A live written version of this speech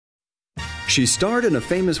She starred in a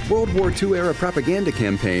famous World War II-era propaganda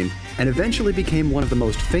campaign and eventually became one of the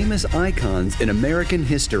most famous icons in American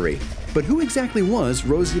history. But who exactly was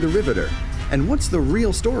Rosie the Riveter? And what's the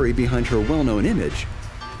real story behind her well-known image?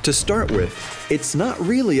 To start with, it's not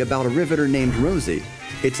really about a riveter named Rosie.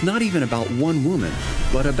 It's not even about one woman,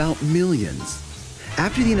 but about millions.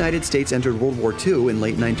 After the United States entered World War II in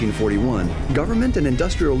late 1941, government and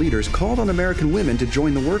industrial leaders called on American women to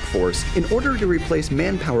join the workforce in order to replace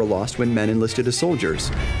manpower lost when men enlisted as soldiers.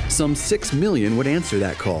 Some 6 million would answer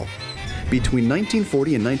that call. Between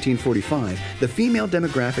 1940 and 1945, the female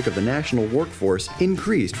demographic of the national workforce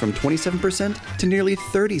increased from 27% to nearly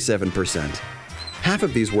 37%. Half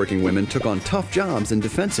of these working women took on tough jobs in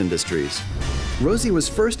defense industries. Rosie was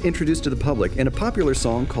first introduced to the public in a popular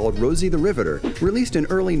song called Rosie the Riveter, released in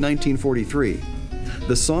early 1943.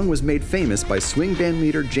 The song was made famous by swing band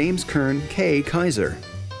leader James Kern K. Kaiser.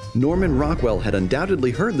 Norman Rockwell had undoubtedly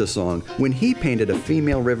heard the song when he painted a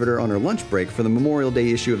female riveter on her lunch break for the Memorial Day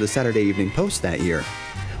issue of the Saturday Evening Post that year.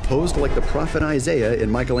 Posed like the prophet Isaiah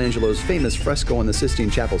in Michelangelo's famous fresco on the Sistine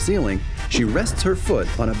Chapel ceiling, she rests her foot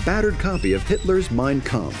on a battered copy of Hitler's Mein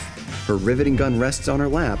Kampf. Her riveting gun rests on her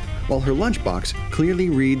lap, while her lunchbox clearly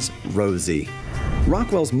reads Rosie.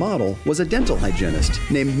 Rockwell's model was a dental hygienist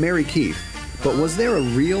named Mary Keefe, but was there a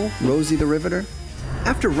real Rosie the Riveter?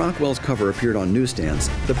 After Rockwell's cover appeared on newsstands,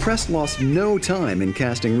 the press lost no time in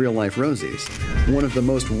casting real-life Rosies. One of the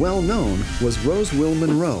most well-known was Rose Will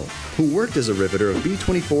Monroe, who worked as a riveter of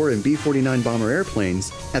B-24 and B-49 bomber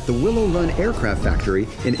airplanes at the Willow Run Aircraft Factory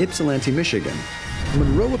in Ypsilanti, Michigan.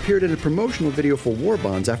 Monroe appeared in a promotional video for war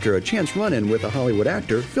bonds after a chance run-in with a Hollywood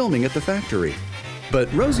actor filming at the factory.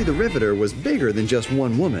 But Rosie the Riveter was bigger than just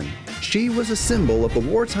one woman. She was a symbol of the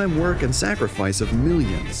wartime work and sacrifice of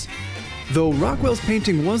millions. Though Rockwell's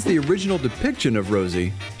painting was the original depiction of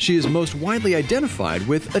Rosie, she is most widely identified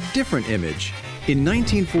with a different image. In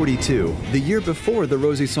 1942, the year before the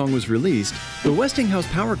Rosie song was released, the Westinghouse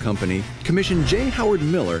Power Company commissioned J. Howard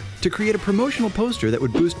Miller to create a promotional poster that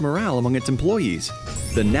would boost morale among its employees.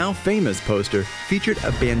 The now famous poster featured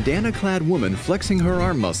a bandana-clad woman flexing her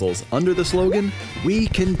arm muscles under the slogan, "We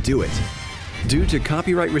can do it." Due to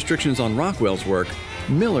copyright restrictions on Rockwell's work,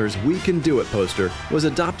 Miller's "We Can Do It" poster was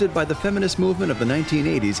adopted by the feminist movement of the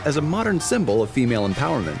 1980s as a modern symbol of female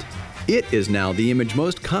empowerment. It is now the image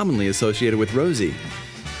most commonly associated with Rosie.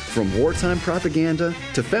 From wartime propaganda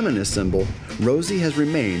to feminist symbol, Rosie has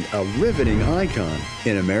remained a riveting icon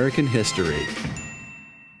in American history.